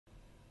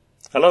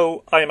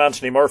Hello, I'm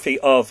Anthony Murphy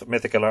of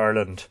Mythical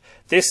Ireland.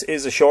 This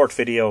is a short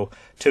video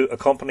to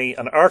accompany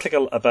an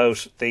article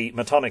about the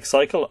Metonic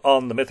cycle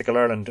on the Mythical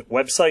Ireland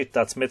website.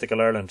 That's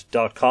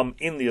mythicalireland.com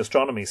in the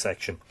astronomy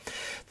section.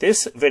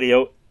 This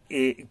video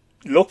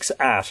looks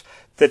at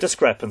the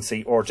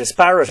discrepancy or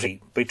disparity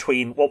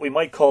between what we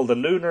might call the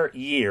lunar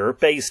year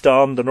based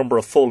on the number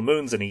of full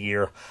moons in a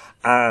year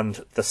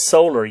and the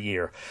solar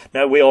year.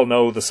 Now, we all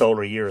know the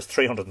solar year is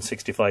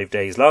 365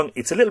 days long.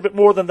 It's a little bit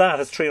more than that.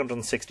 It's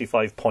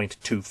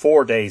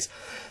 365.24 days.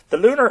 The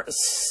lunar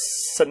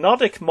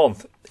synodic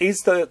month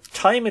is the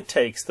time it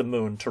takes the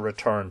moon to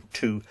return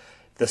to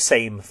the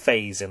same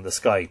phase in the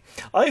sky.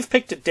 I've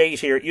picked a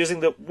date here using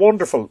the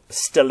wonderful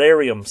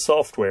Stellarium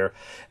software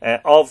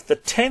of the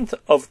 10th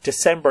of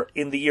December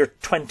in the year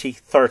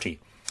 2030,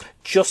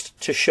 just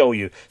to show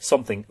you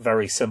something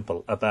very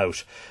simple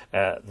about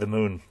the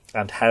moon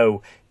and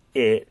how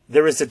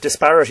there is a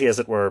disparity, as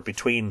it were,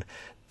 between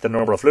the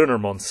number of lunar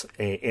months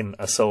in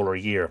a solar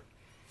year.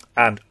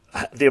 And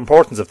the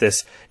importance of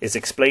this is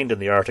explained in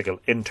the article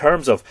in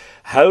terms of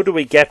how do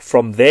we get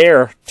from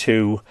there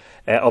to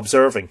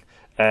observing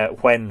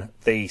when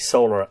the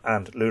solar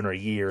and lunar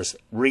years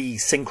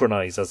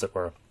resynchronize, as it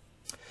were.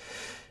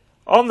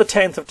 On the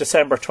 10th of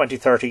December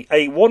 2030,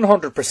 a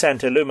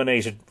 100%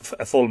 illuminated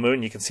full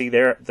moon, you can see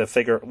there the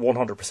figure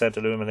 100%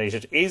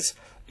 illuminated, is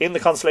in the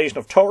constellation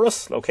of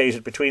Taurus,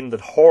 located between the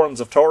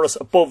horns of Taurus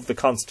above the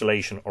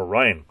constellation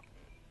Orion.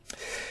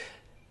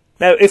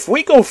 Now, if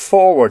we go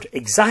forward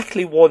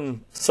exactly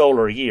one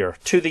solar year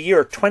to the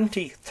year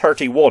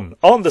 2031,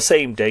 on the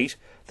same date,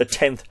 the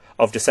 10th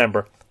of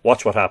December,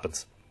 watch what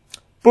happens.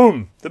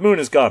 Boom! The moon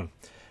is gone.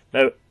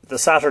 Now, the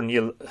Saturn,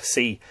 you'll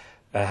see,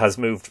 has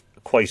moved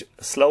quite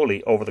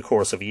slowly over the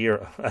course of a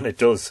year, and it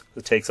does.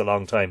 It takes a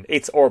long time.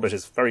 Its orbit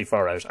is very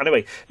far out.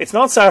 Anyway, it's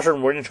not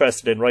Saturn we're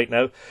interested in right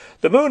now.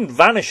 The moon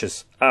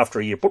vanishes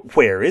after a year, but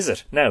where is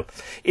it? Now,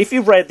 if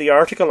you've read the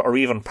article or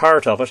even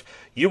part of it,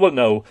 you will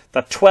know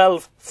that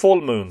 12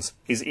 full moons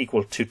is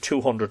equal to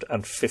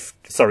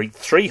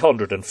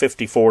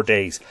 354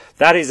 days.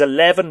 That is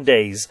 11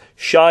 days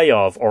shy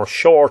of or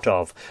short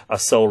of a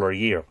solar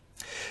year.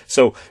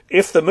 So,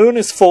 if the moon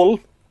is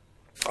full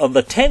on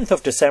the 10th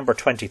of December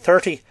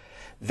 2030,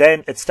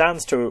 then it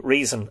stands to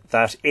reason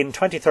that in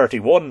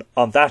 2031,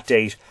 on that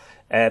date,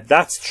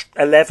 that's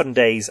 11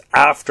 days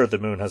after the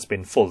moon has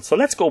been full. So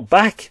let's go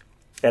back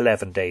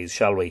 11 days,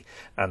 shall we?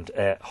 And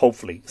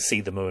hopefully see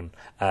the moon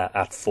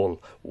at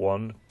full.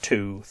 1,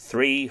 2,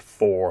 3,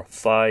 4,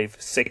 5,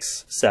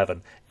 6,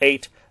 7,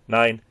 8,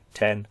 9,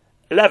 10,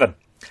 11.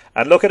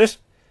 And look at it.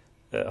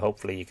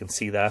 Hopefully you can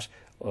see that.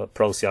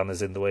 Procyon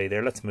is in the way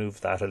there. Let's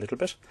move that a little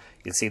bit.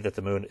 You'll see that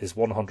the moon is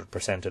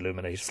 100%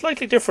 illuminated.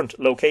 Slightly different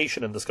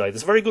location in the sky.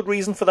 There's a very good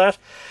reason for that.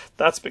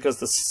 That's because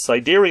the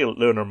sidereal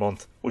lunar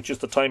month, which is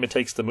the time it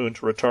takes the moon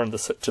to return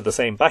to the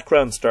same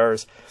background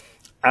stars,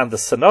 and the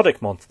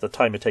synodic month, the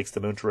time it takes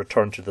the moon to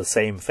return to the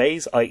same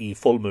phase, i.e.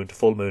 full moon to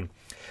full moon,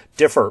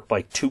 differ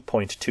by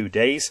 2.2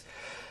 days.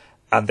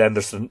 And then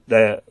there's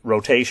the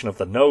rotation of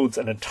the nodes,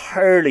 an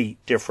entirely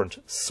different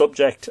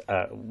subject,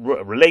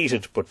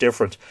 related but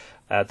different,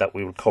 that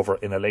we will cover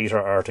in a later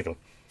article.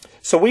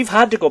 So we've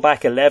had to go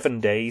back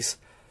 11 days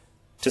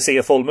to see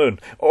a full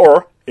moon.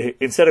 Or,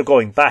 instead of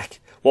going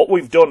back, what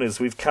we've done is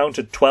we've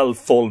counted 12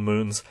 full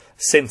moons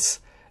since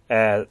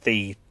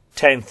the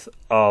 10th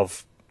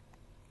of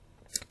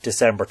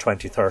December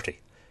 2030.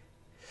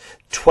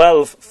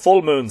 12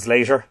 full moons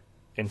later,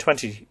 in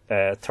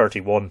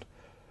 2031,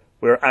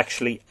 we're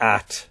actually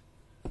at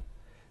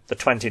the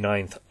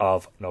 29th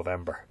of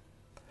November.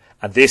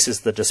 And this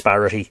is the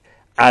disparity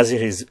as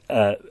it is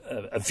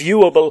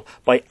viewable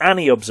by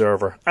any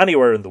observer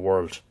anywhere in the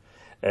world,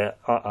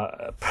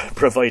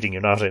 providing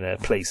you're not in a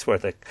place where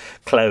the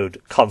cloud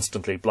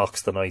constantly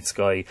blocks the night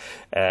sky.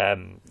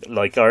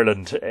 Like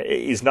Ireland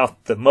is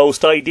not the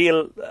most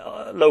ideal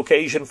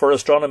location for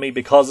astronomy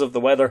because of the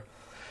weather.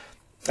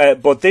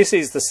 But this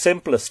is the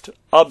simplest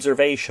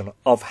observation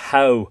of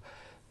how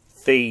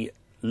the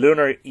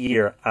lunar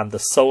year and the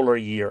solar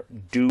year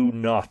do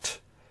not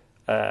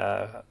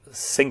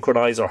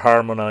synchronize or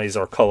harmonize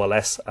or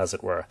coalesce, as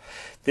it were.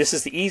 This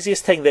is the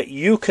easiest thing that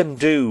you can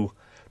do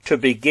to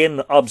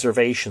begin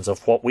observations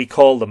of what we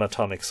call the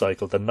Metonic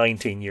cycle, the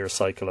 19-year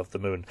cycle of the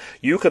moon.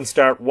 You can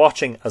start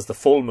watching as the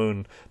full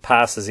moon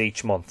passes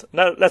each month.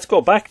 Now, let's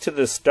go back to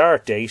the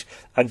start date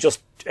and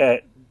just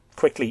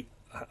quickly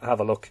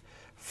have a look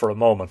for a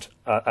moment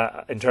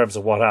in terms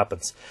of what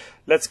happens.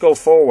 Let's go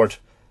forward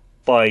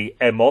by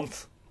a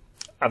month,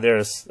 and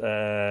there's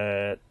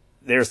the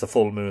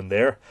full moon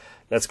there.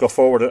 Let's go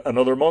forward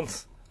another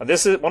month. And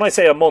this is, when I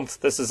say a month,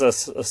 this is a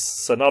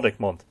synodic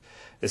month.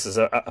 This is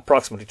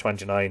approximately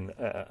 29,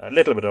 a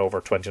little bit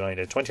over 29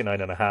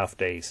 and a half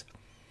days.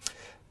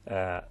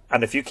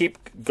 And if you keep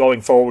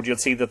going forward, you'll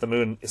see that the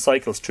moon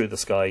cycles through the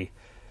sky.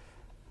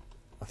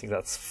 I think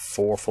that's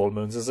 4 full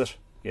moons, is it?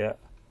 Yeah.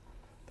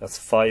 That's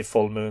 5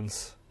 full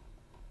moons.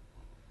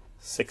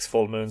 6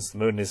 full moons. The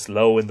moon is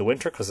low in the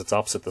winter because it's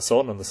opposite the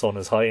sun, and the sun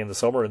is high in the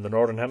summer in the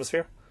northern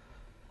hemisphere.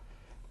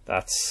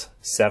 That's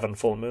 7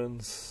 full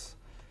moons.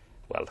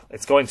 well,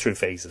 it's going through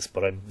phases,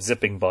 but I'm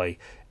zipping by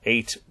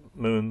 8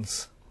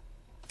 moons,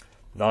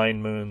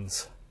 9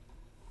 moons,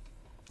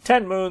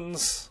 10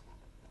 moons,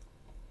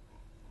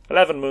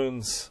 11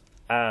 moons,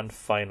 and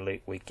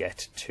finally we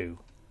get to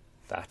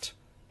that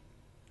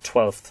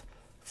 12th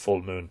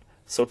full moon.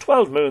 So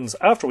 12 moons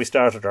after we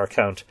started our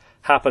count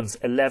happens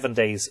 11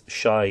 days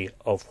shy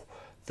of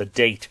the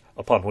date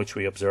upon which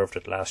we observed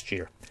it last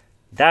year.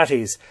 That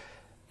is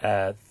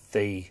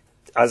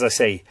as I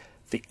say,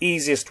 the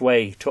easiest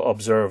way to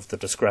observe the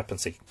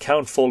discrepancy.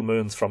 Count full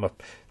moons from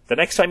the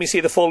next time you see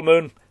the full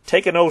moon,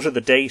 take a note of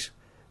the date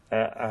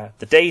and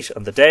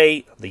the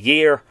day, the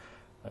year,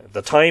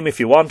 the time if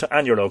you want,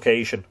 and your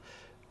location,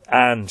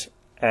 and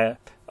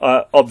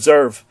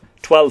observe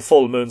 12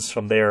 full moons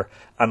from there.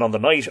 And on the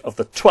night of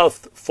the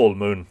 12th full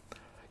moon,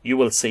 you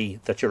will see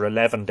that you're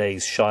 11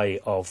 days shy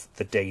of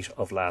the date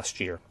of last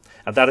year.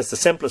 And that is the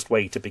simplest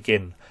way to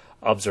begin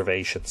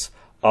observations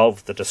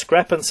of the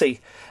discrepancy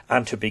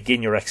and to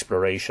begin your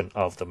exploration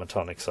of the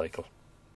Metonic cycle.